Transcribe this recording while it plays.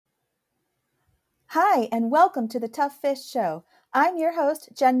Hi, and welcome to the Tough Fish Show. I'm your host,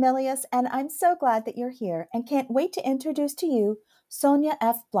 Jen Milius, and I'm so glad that you're here and can't wait to introduce to you Sonia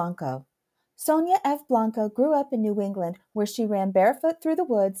F. Blanco. Sonia F. Blanco grew up in New England where she ran barefoot through the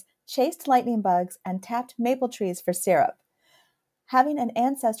woods, chased lightning bugs, and tapped maple trees for syrup. Having an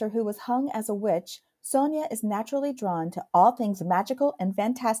ancestor who was hung as a witch, Sonia is naturally drawn to all things magical and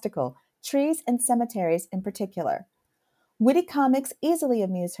fantastical, trees and cemeteries in particular. Witty comics easily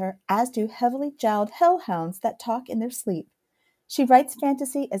amuse her, as do heavily jowled hellhounds that talk in their sleep. She writes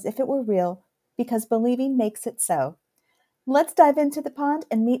fantasy as if it were real, because believing makes it so. Let's dive into the pond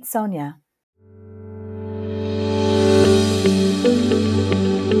and meet Sonia.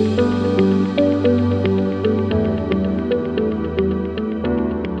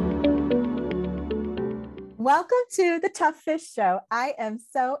 Welcome to the Tough Fish Show. I am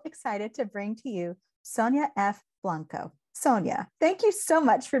so excited to bring to you Sonia F. Blanco. Sonia, thank you so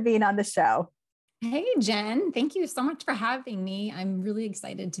much for being on the show. Hey, Jen, thank you so much for having me. I'm really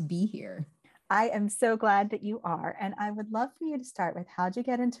excited to be here. I am so glad that you are. And I would love for you to start with, how'd you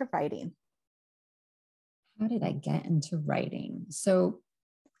get into writing? How did I get into writing? So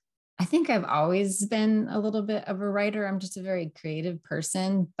I think I've always been a little bit of a writer. I'm just a very creative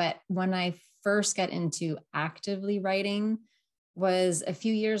person. But when I first got into actively writing was a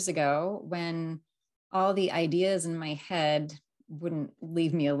few years ago when all the ideas in my head wouldn't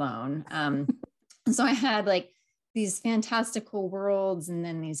leave me alone. So I had like these fantastical worlds and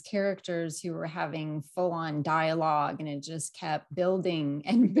then these characters who were having full on dialogue, and it just kept building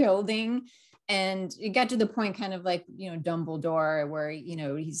and building. And it got to the point kind of like, Dumbledore, where,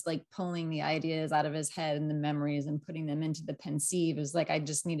 he's like pulling the ideas out of his head and the memories and putting them into the pensieve. It was like, I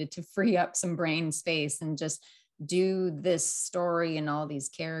just needed to free up some brain space and just do this story and all these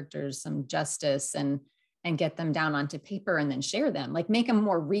characters some justice and get them down onto paper and then share them, like make them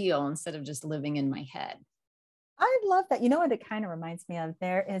more real instead of just living in my head. I love that. You know what it kind of reminds me of?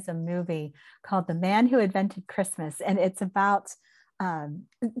 There is a movie called The Man Who Invented Christmas, and it's about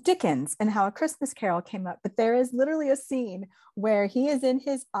Dickens and how A Christmas Carol came up. But there is literally a scene where he is in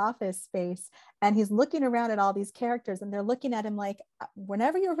his office space and he's looking around at all these characters, and they're looking at him like,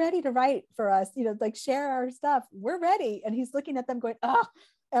 whenever you're ready to write for us, like share our stuff, we're ready. And he's looking at them going, oh,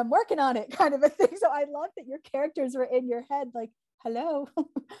 I'm working on it, kind of a thing. So I love that your characters were in your head, like, hello.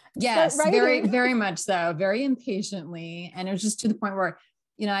 Yes, very, very much so, very impatiently. And it was just to the point where,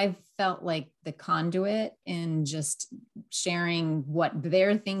 I felt like the conduit in just sharing what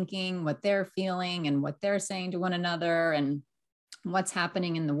they're thinking, what they're feeling, and what they're saying to one another and what's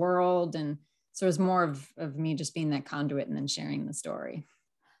happening in the world. And so it was more of me just being that conduit and then sharing the story.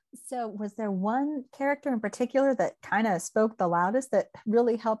 So was there one character in particular that kind of spoke the loudest that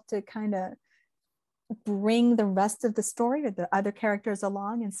really helped to kind of bring the rest of the story or the other characters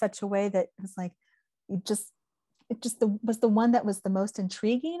along in such a way that it was like, was the one that was the most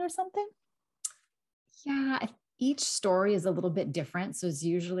intriguing or something? Yeah, each story is a little bit different. So it's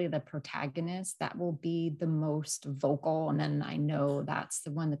usually the protagonist that will be the most vocal. And then I know that's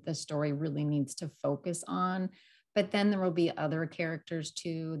the one that the story really needs to focus on. But then there will be other characters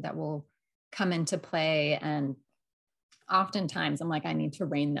too that will come into play. And oftentimes I'm like, I need to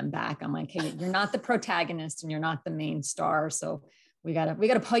rein them back. I'm like, hey, you're not the protagonist and you're not the main star. So we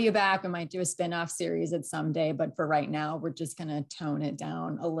gotta pull you back. We might do a spin-off series at some day, but for right now, we're just gonna tone it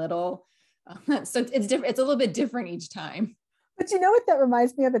down a little. So it's different. It's a little bit different each time. But you know what that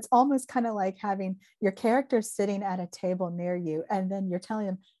reminds me of? It's almost kind of like having your character sitting at a table near you, and then you're telling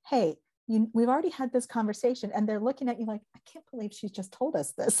them, hey, we've already had this conversation, and they're looking at you like, I can't believe she's just told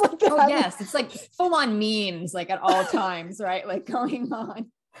us this. Like, oh yes, it's like full on memes, like at all times, right? Like going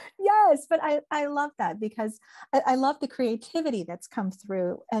on. Yes, but I love that because I love the creativity that's come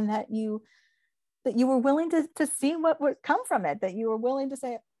through, and that you were willing to see what would come from it, that you were willing to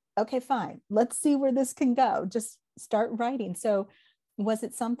say, okay, fine, let's see where this can go. Just start writing. So was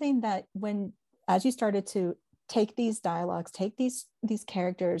it something that when, as you started to take these dialogues, take these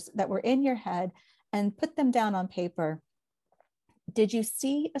characters that were in your head and put them down on paper, did you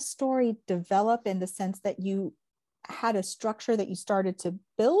see a story develop in the sense that you had a structure that you started to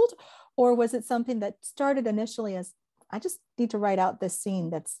build? Or was it something that started initially as, I just need to write out this scene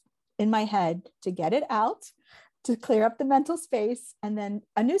that's in my head to get it out, to clear up the mental space, and then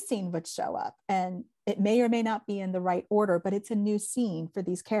a new scene would show up, and it may or may not be in the right order, but it's a new scene for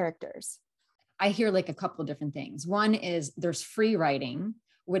these characters? I hear like a couple of different things. One is there's free writing,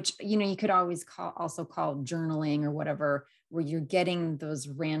 which, you could always also call journaling or whatever, where you're getting those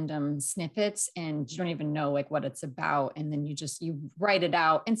random snippets and you don't even know like what it's about. And then you write it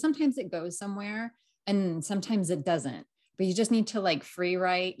out. And sometimes it goes somewhere and sometimes it doesn't. but you just need to like free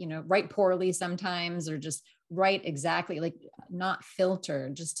write, write poorly sometimes, or just write exactly, like not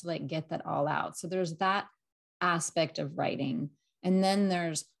filter, just to like get that all out. So there's that aspect of writing. And then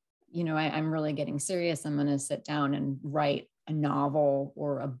there's, I'm really getting serious. I'm going to sit down and write a novel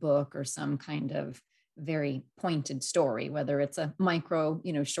or a book or some kind of very pointed story, whether it's a micro,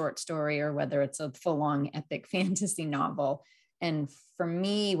 short story, or whether it's a full-on epic fantasy novel. And for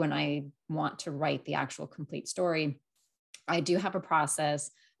me, when I want to write the actual complete story, I do have a process.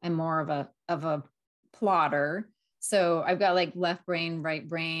 I'm more of a plotter. So I've got like left brain, right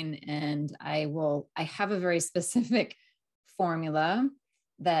brain, and I have a very specific formula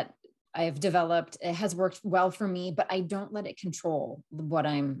that I've developed. It has worked well for me, but I don't let it control what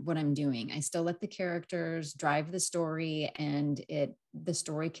I'm doing. I still let the characters drive the story, and the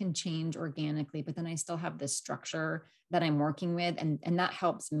story can change organically, but then I still have this structure that I'm working with. And that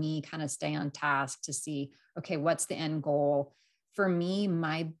helps me kind of stay on task to see, okay, what's the end goal? For me,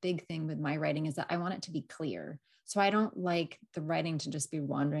 my big thing with my writing is that I want it to be clear. So I don't like the writing to just be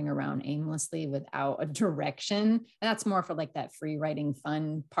wandering around aimlessly without a direction. And that's more for like that free writing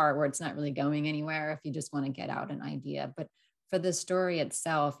fun part where it's not really going anywhere if you just want to get out an idea. But for the story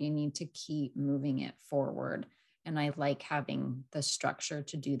itself, you need to keep moving it forward. And I like having the structure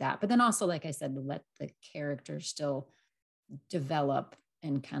to do that. But then also, like I said, to let the characters still develop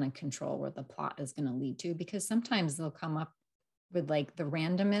and kind of control where the plot is going to lead to, because sometimes they'll come up with like the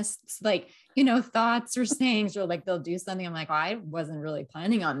randomest, like, thoughts or sayings, or like they'll do something. I'm like, well, I wasn't really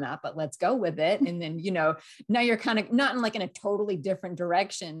planning on that, but let's go with it. And then, now you're kind of not in like in a totally different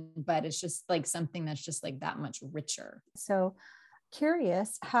direction, but it's just like something that's just like that much richer. So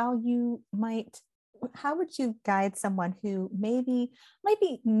curious how would you guide someone who might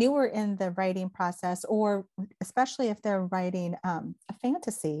be newer in the writing process, or especially if they're writing a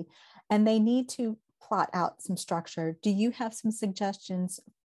fantasy and they need to plot out some structure? Do you have some suggestions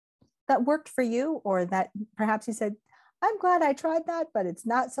that worked for you, or that perhaps you said, I'm glad I tried that, but it's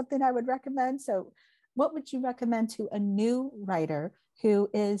not something I would recommend? So what would you recommend to a new writer who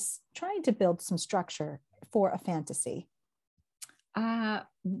is trying to build some structure for a fantasy?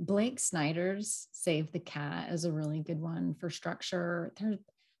 Blake Snyder's Save the Cat is a really good one for structure. There's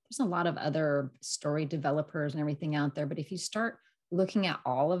a lot of other story developers and everything out there, but if you start looking at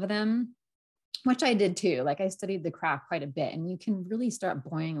all of them, which I did too, like I studied the craft quite a bit, and you can really start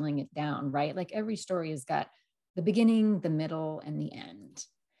boiling it down, right? Like every story has got the beginning, the middle, and the end.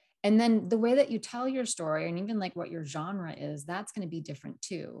 And then the way that you tell your story, and even like what your genre is, that's going to be different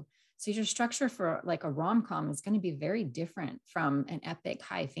too. So your structure for like a rom-com is going to be very different from an epic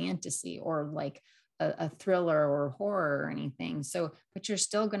high fantasy, or like a thriller or horror or anything. So, but you're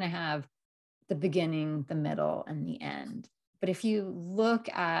still going to have the beginning, the middle, and the end. But if you look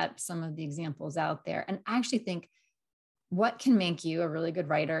at some of the examples out there, and I actually think what can make you a really good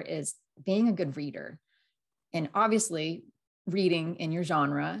writer is being a good reader. And obviously reading in your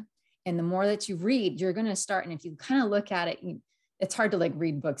genre. And the more that you read, you're going to start. And if you kind of look at it, it's hard to like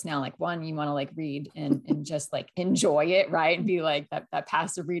read books now. Like one, you want to like read and just like enjoy it, right? And be like that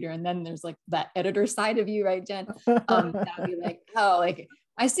passive reader. And then there's like that editor side of you, right, Jen? That'd be like, oh, like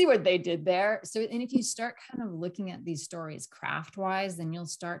I see what they did there. So, and if you start kind of looking at these stories craft wise, then you'll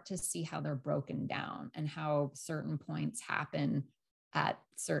start to see how they're broken down and how certain points happen at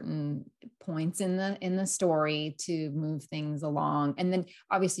certain points in the story to move things along. And then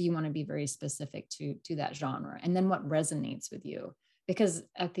obviously you want to be very specific to that genre, and then what resonates with you, because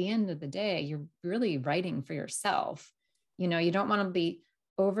at the end of the day, you're really writing for yourself. You don't want to be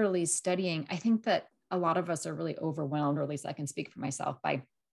overly studying. I think that a lot of us are really overwhelmed, or at least I can speak for myself, by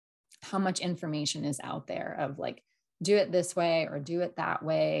how much information is out there of like, do it this way or do it that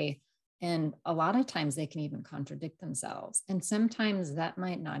way. And a lot of times they can even contradict themselves. And sometimes that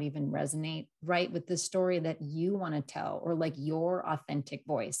might not even resonate right with the story that you want to tell, or like your authentic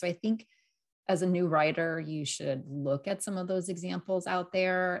voice. So I think as a new writer, you should look at some of those examples out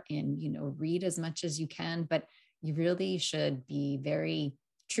there and, read as much as you can, but you really should be very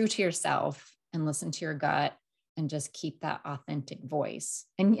true to yourself and listen to your gut and just keep that authentic voice.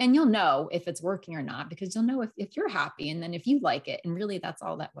 And you'll know if it's working or not, because you'll know if you're happy, and then if you like it. And really that's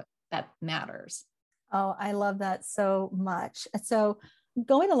all that matters. Oh, I love that so much. So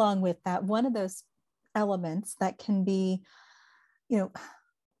going along with that, one of those elements that can be,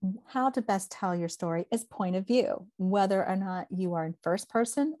 how to best tell your story is point of view, whether or not you are in first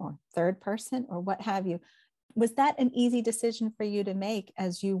person or third person or what have you. Was that an easy decision for you to make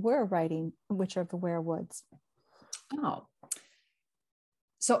as you were writing Witcher of the Werewoods? Oh,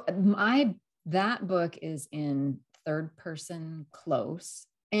 so that book is in third person close.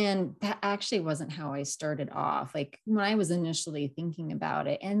 And that actually wasn't how I started off. Like when I was initially thinking about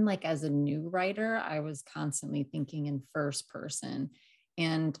it, and like as a new writer, I was constantly thinking in first person.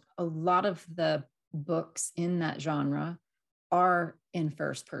 And a lot of the books in that genre are in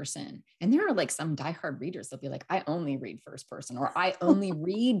first person. And there are like some diehard readers that'll be like, I only read first person, or I only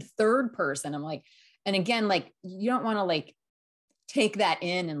read third person. I'm like, and again, like you don't want to like take that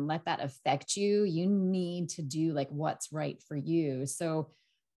in and let that affect you. You need to do like what's right for you. So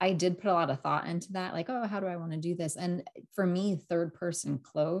I did put a lot of thought into that, like, oh, how do I want to do this? And for me, third person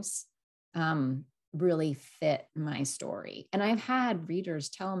close really fit my story. And I've had readers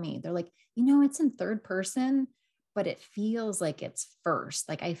tell me, they're like, it's in third person, but it feels like it's first.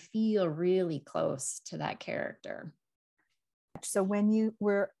 Like I feel really close to that character. So when you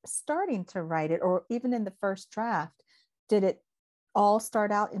were starting to write it, or even in the first draft, did it all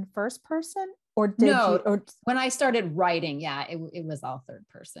start out in first person? Or did No, you, or when I started writing, yeah, it was all third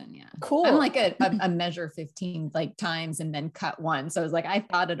person. Yeah. I'm cool. like a measure 15 like times and then cut one. So I was like, I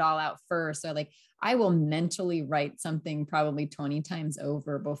thought it all out first. So like, I will mentally write something probably 20 times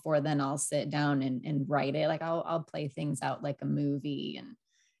over before then I'll sit down and write it. Like I'll play things out like a movie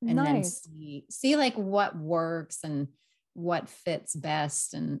and then Nice. see like what works and what fits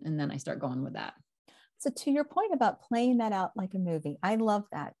best. And then I start going with that. So to your point about playing that out like a movie, I love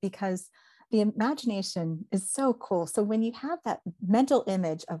that because the imagination is so cool. So when you have that mental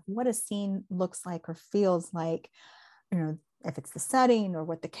image of what a scene looks like or feels like, if it's the setting or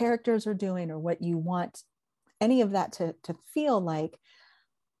what the characters are doing or what you want any of that to feel like,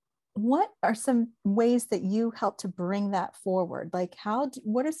 what are some ways that you help to bring that forward? Like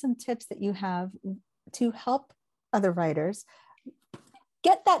what are some tips that you have to help other writers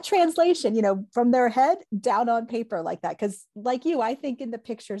get that translation, from their head down on paper like that? Because like you, I think in the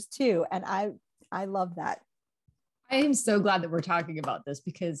pictures too. And I love that. I am so glad that we're talking about this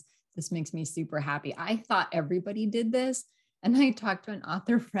because this makes me super happy. I thought everybody did this. And I talked to an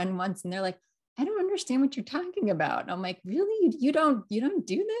author friend once and they're like, I don't understand what you're talking about. And I'm like, really? You don't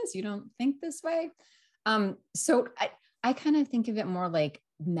do this? You don't think this way? So I kind of think of it more like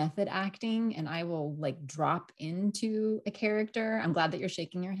method acting, and I will like drop into a character. I'm glad that you're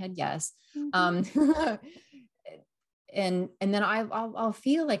shaking your head. Yes. Mm-hmm. And then I'll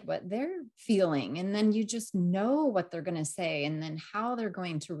feel like what they're feeling, and then you just know what they're going to say and then how they're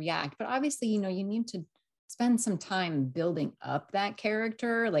going to react. But obviously, you need to spend some time building up that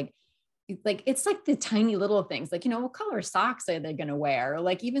character. Like it's like the tiny little things, like, what color socks are they going to wear? Or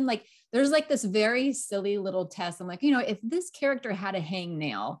like, even like, there's like this very silly little test. I'm like, if this character had a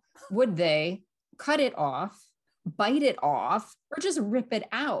hangnail, would they cut it off, bite it off, or just rip it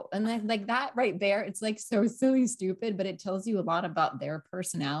out? And then like that right there, it's like so silly, stupid, but it tells you a lot about their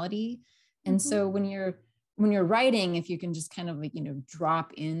personality. And Mm-hmm. so when you're writing, if you can just kind of like,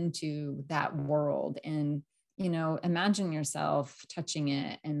 drop into that world and imagine yourself touching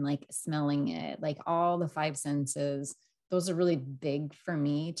it and like smelling it, like all the five senses. Those are really big for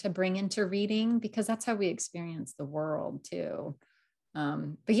me to bring into reading because that's how we experience the world too.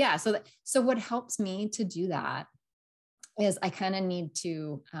 But yeah, so what helps me to do that is I kind of need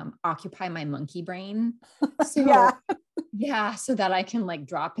to occupy my monkey brain. So Yeah. yeah, so that I can like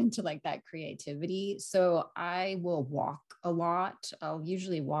drop into like that creativity. So I will walk a lot. I'll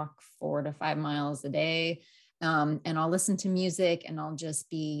usually walk 4 to 5 miles a day. And I'll listen to music and I'll just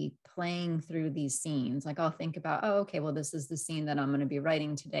be playing through these scenes. Like I'll think about, oh, okay, well, this is the scene that I'm going to be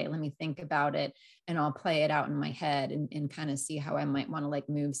writing today. Let me think about it. And I'll play it out in my head and kind of see how I might want to like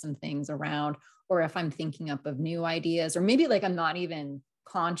move some things around. Or if I'm thinking up of new ideas, or maybe like I'm not even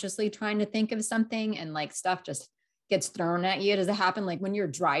consciously trying to think of something and like stuff just gets thrown at you. Does it happen like when you're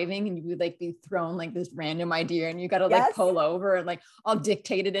driving and you would like be thrown like this random idea and you got to like Yes. pull over and like I'll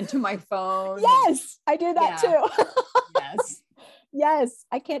dictate it into my phone? Yes, I do that too. Yes. Yes,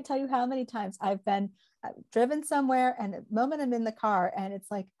 I can't tell you how many times I've been driven somewhere and the moment I'm in the car and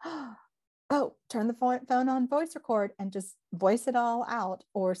it's like, oh, turn the phone on voice record and just voice it all out,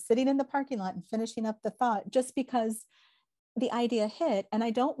 or sitting in the parking lot and finishing up the thought just because the idea hit and I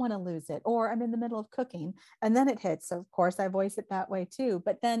don't want to lose it, or I'm in the middle of cooking and then it hits. So of course I voice it that way too,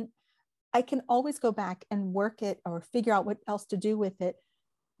 but then I can always go back and work it or figure out what else to do with it,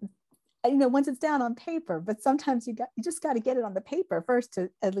 once it's down on paper. But sometimes you just got to get it on the paper first to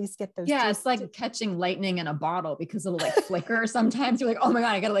at least get those Yeah, juices. it's like catching lightning in a bottle because it'll like flicker. Sometimes you're like, oh my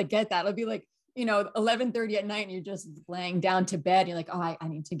God, I gotta like get that. It'll be like, 11:30 at night and you're just laying down to bed. You're like, oh, I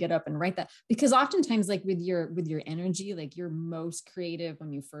need to get up and write that. Because oftentimes like with your energy, like you're most creative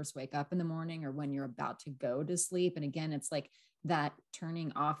when you first wake up in the morning or when you're about to go to sleep. And again, it's like that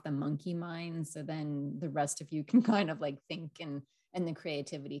turning off the monkey mind. So then the rest of you can kind of like think and the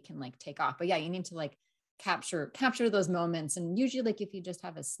creativity can like take off. But yeah, you need to like capture those moments. And usually like if you just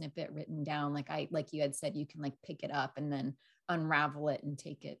have a snippet written down, like you had said, you can like pick it up and then unravel it and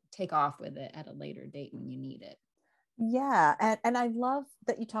take off with it at a later date when you need it. Yeah. And I love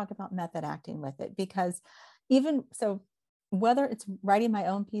that you talk about method acting with it, because even so, whether it's writing my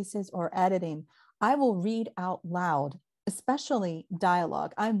own pieces or editing, I will read out loud, especially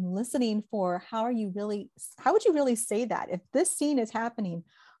dialogue. I'm listening for how would you really say that? If this scene is happening,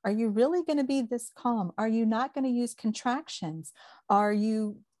 are you really going to be this calm? Are you not going to use contractions? Are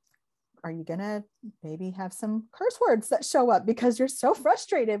you going to maybe have some curse words that show up because you're so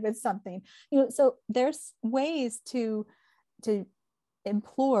frustrated with something? So there's ways to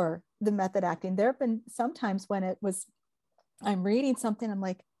implore the method acting. There have been sometimes when I'm reading something, I'm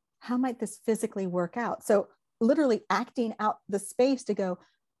like, how might this physically work out? So literally acting out the space to go,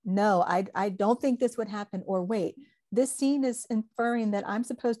 no, I don't think this would happen. Or wait, this scene is inferring that I'm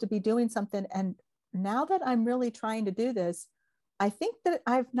supposed to be doing something. And now that I'm really trying to do this, I think that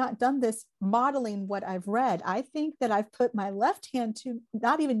I've not done this modeling what I've read. I think that I've put my left hand to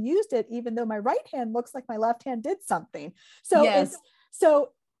not even used it, even though my right hand looks like my left hand did something. So yes. So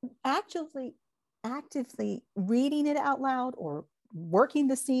actively reading it out loud or working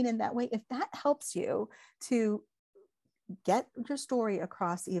the scene in that way, if that helps you to get your story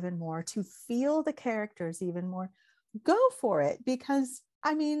across even more, to feel the characters even more, go for it. Because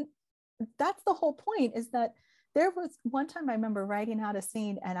I mean, that's the whole point, is that there was one time I remember writing out a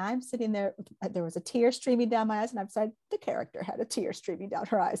scene and I'm sitting there was a tear streaming down my eyes, and I've said the character had a tear streaming down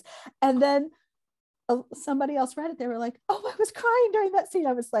her eyes. And then somebody else read it. They were like, oh, I was crying during that scene.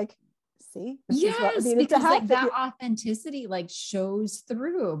 I was like, see, this is what needed to happen. Like that authenticity like shows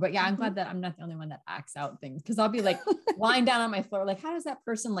through. But yeah, I'm glad that I'm not the only one that acts out things, because I'll be like lying down on my floor, like, how does that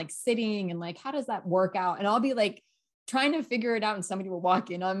person like sitting, and like, how does that work out? And I'll be like trying to figure it out, and somebody will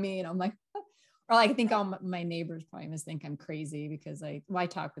walk in on me, and I'm like, or like, I think all my neighbors probably must think I'm crazy because I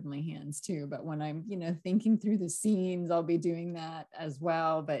talk with my hands too. But when I'm, thinking through the scenes, I'll be doing that as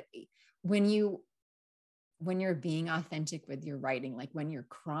well. But when you're being authentic with your writing, like when you're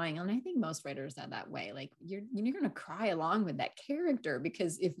crying, and I think most writers are that way, like you're going to cry along with that character,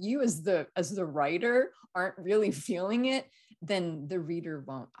 because if you as the writer aren't really feeling it, then the reader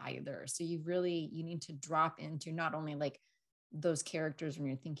won't either. So you need to drop into not only like those characters when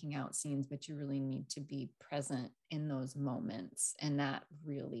you're thinking out scenes, but you really need to be present in those moments. And that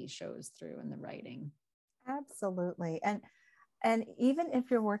really shows through in the writing. Absolutely. And even if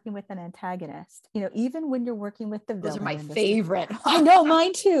you're working with an antagonist, even when you're working with the villain, those are my favorite. I know,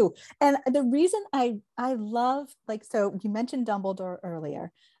 mine too. And the reason I love, like, so you mentioned Dumbledore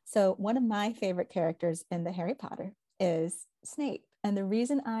earlier. So one of my favorite characters in the Harry Potter is Snape. And the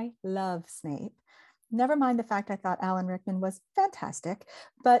reason I love Snape, never mind the fact I thought Alan Rickman was fantastic,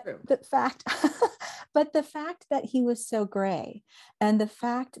 but True. the fact that he was so gray, and the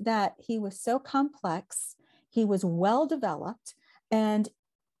fact that he was so complex, he was well developed, and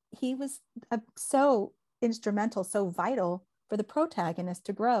he was so instrumental, so vital for the protagonist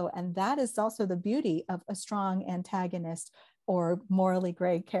to grow. And that is also the beauty of a strong antagonist or morally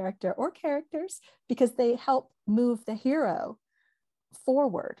gray character or characters, because they help move the hero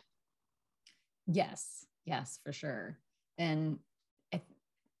forward. Yes, for sure. And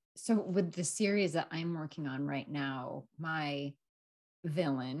so with the series that I'm working on right now, my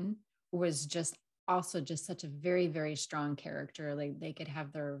villain was just such a very, very strong character. Like they could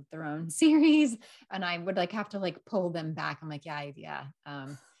have their own series, and I would like have to like pull them back. I'm like, yeah.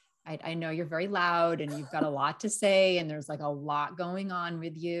 I know you're very loud and you've got a lot to say, and there's like a lot going on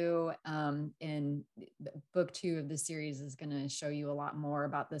with you. And book 2 of the series is going to show you a lot more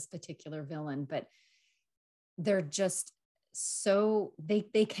about this particular villain, but they're just so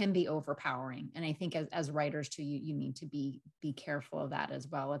they can be overpowering. And I think as writers too, you need to be careful of that as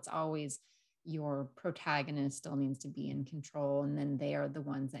well. It's always your protagonist still needs to be in control, and then they are the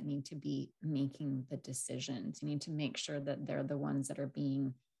ones that need to be making the decisions. You need to make sure that they're the ones that are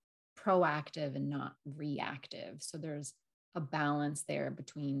being proactive and not reactive. So there's a balance there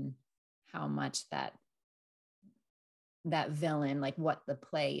between how much that villain, like what the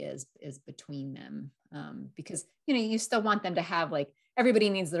play is between them. Because, you still want them to have, like, everybody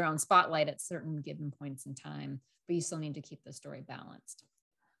needs their own spotlight at certain given points in time, but you still need to keep the story balanced.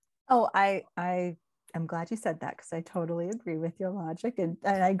 Oh, I am glad you said that, because I totally agree with your logic. And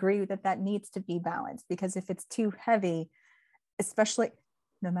I agree that needs to be balanced, because if it's too heavy, especially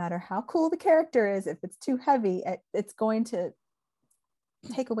no matter how cool the character is, if it's too heavy, it's going to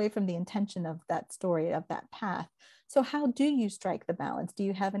take away from the intention of that story, of that path. So how do you strike the balance? Do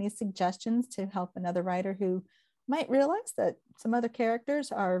you have any suggestions to help another writer who might realize that some other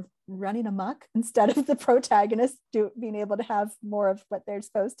characters are running amok instead of the protagonist being able to have more of what they're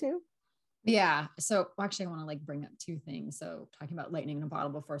supposed to. Yeah. So actually I want to like bring up two things. So talking about lightning in a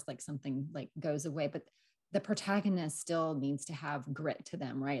bottle before it's like something like goes away, but the protagonist still needs to have grit to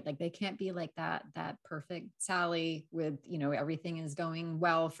them, right? Like they can't be like that perfect Sally with, you know, everything is going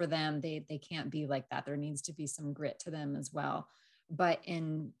well for them. They can't be like that. There needs to be some grit to them as well. But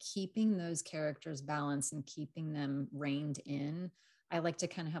in keeping those characters balanced and keeping them reined in, I like to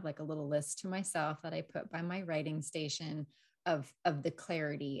kind of have like a little list to myself that I put by my writing station of the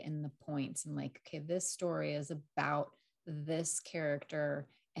clarity and the points, and like, okay, this story is about this character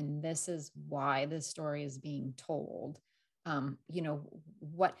and this is why this story is being told. You know,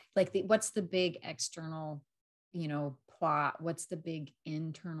 what like what's the big external, you know, plot, what's the big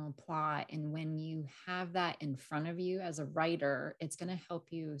internal plot, and when you have that in front of you as a writer, it's going to help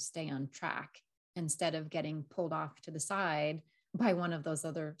you stay on track instead of getting pulled off to the side by one of those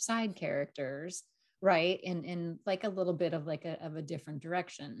other side characters, right? In like a little bit of like of a different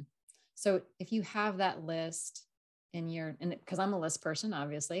direction. So if you have that list and because I'm a list person,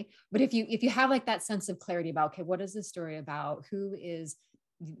 obviously, but if you have like that sense of clarity about, okay, what is this story about? Who is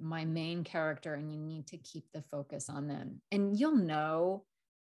my main character? And you need to keep the focus on them. And you'll know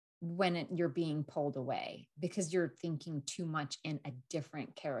when you're being pulled away because you're thinking too much in a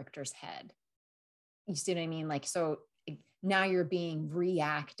different character's head. You see what I mean? Like, so now you're being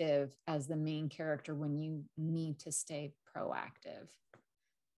reactive as the main character when you need to stay proactive.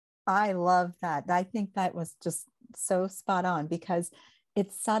 I love that. I think that was just so spot on because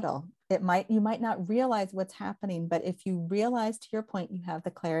it's subtle. You might not realize what's happening, but if you realize, to your point, you have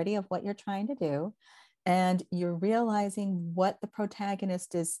the clarity of what you're trying to do, and you're realizing what the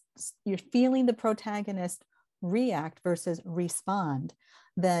protagonist is, you're feeling the protagonist react versus respond,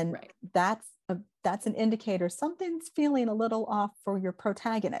 then right. that's an indicator something's feeling a little off for your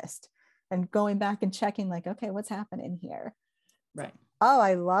protagonist, and going back and checking like, okay, what's happening here? Right. Oh,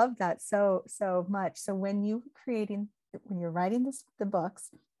 I love that so much. So when you're writing the books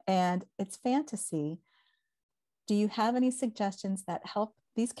and it's fantasy, do you have any suggestions that help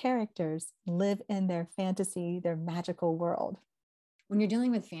these characters live in their fantasy, their magical world? When you're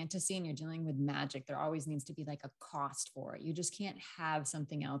dealing with fantasy and you're dealing with magic, there always needs to be like a cost for it. You just can't have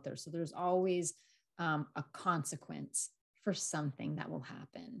something out there. So there's always a consequence for something that will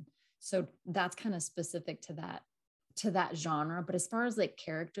happen. So that's kind of specific to that genre. But as far as like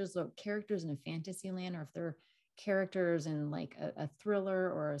characters in a fantasy land, or if they're characters in like a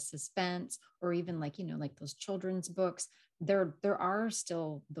thriller or a suspense, or even like, you know, like those children's books, there are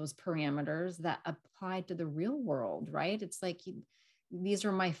still those parameters that apply to the real world, right? It's like these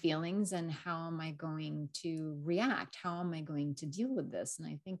are my feelings, and how am I going to react? How am I going to deal with this? And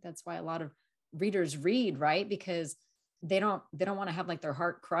I think that's why a lot of readers read, right? Because they don't want to have like their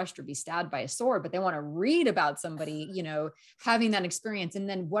heart crushed or be stabbed by a sword, but they want to read about somebody, you know, having that experience. And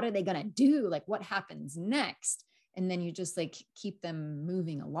then what are they going to do? Like what happens next? And then you just like keep them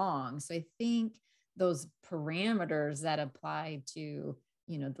moving along. So I think those parameters that apply to,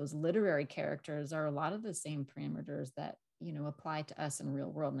 you know, those literary characters are a lot of the same parameters that, you know, apply to us in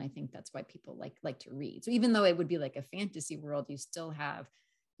real world. And I think that's why people like to read. So even though it would be like a fantasy world, you still have,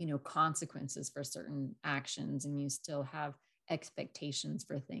 you know, consequences for certain actions, and you still have expectations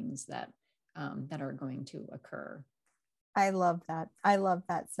for things that that are going to occur. I love that. I love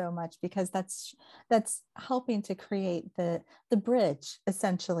that so much because that's helping to create the bridge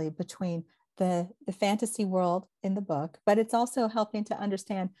essentially between the fantasy world in the book, but it's also helping to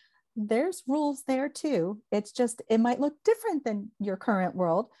understand there's rules there too. It's just it might look different than your current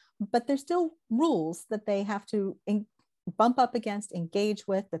world, but there's still rules that they have to bump up against, engage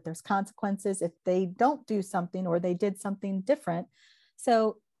with, that there's consequences if they don't do something or they did something different.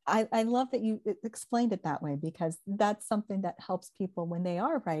 So I love that you explained it that way, because that's something that helps people when they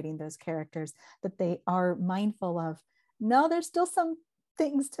are writing those characters, that they are mindful of, no, there's still some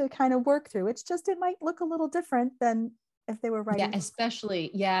things to kind of work through. It's just, it might look a little different than if they were writing.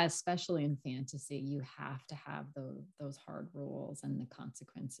 Especially in fantasy, you have to have those hard rules and the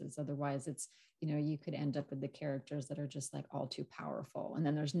consequences. Otherwise it's, you know, you could end up with the characters that are just like all too powerful, and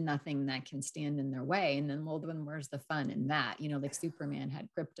then there's nothing that can stand in their way. And then, well, then where's the fun in that? You know, like Superman had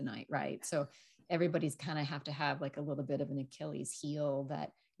kryptonite, right? So everybody's kind of have to have like a little bit of an Achilles heel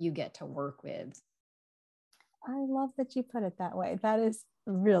that you get to work with. I love that you put it that way. That is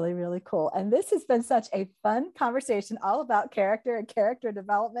really, really cool. And this has been such a fun conversation all about character and character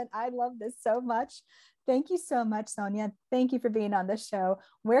development. I love this so much. Thank you so much, Sonia. Thank you for being on this show.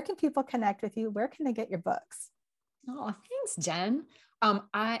 Where can people connect with you? Where can they get your books? Oh, thanks, Jen.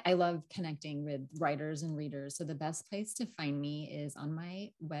 I love connecting with writers and readers. So the best place to find me is on my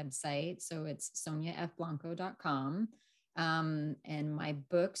website. So it's soniafblanco.com. And my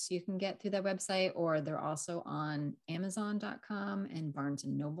books you can get through that website, or they're also on amazon.com and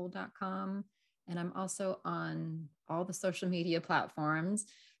barnesandnoble.com. And I'm also on all the social media platforms,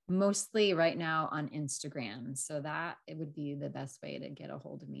 mostly right now on Instagram. So that it would be the best way to get a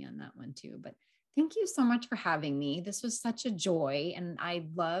hold of me on that one too. But thank you so much for having me. This was such a joy. And I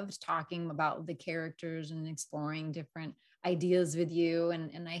loved talking about the characters and exploring different ideas with you.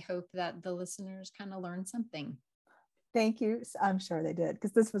 And I hope that the listeners kind of learned something. Thank you. I'm sure they did,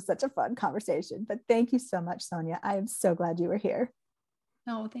 because this was such a fun conversation. But thank you so much, Sonia. I am so glad you were here.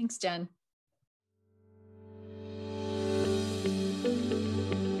 Oh, thanks, Jen.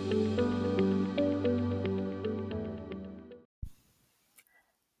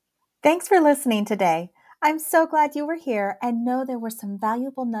 Thanks for listening today. I'm so glad you were here, and know there were some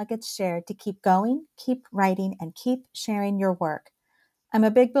valuable nuggets shared to keep going, keep writing, and keep sharing your work. I'm a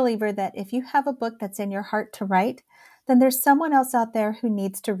big believer that if you have a book that's in your heart to write, then there's someone else out there who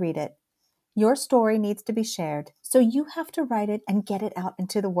needs to read it. Your story needs to be shared, so you have to write it and get it out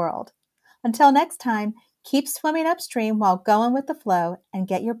into the world. Until next time, keep swimming upstream while going with the flow, and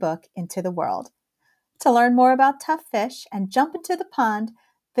get your book into the world. To learn more about Tough Fish and jump into the pond,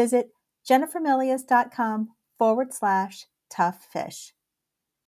 visit jennifermilius.com/toughfish.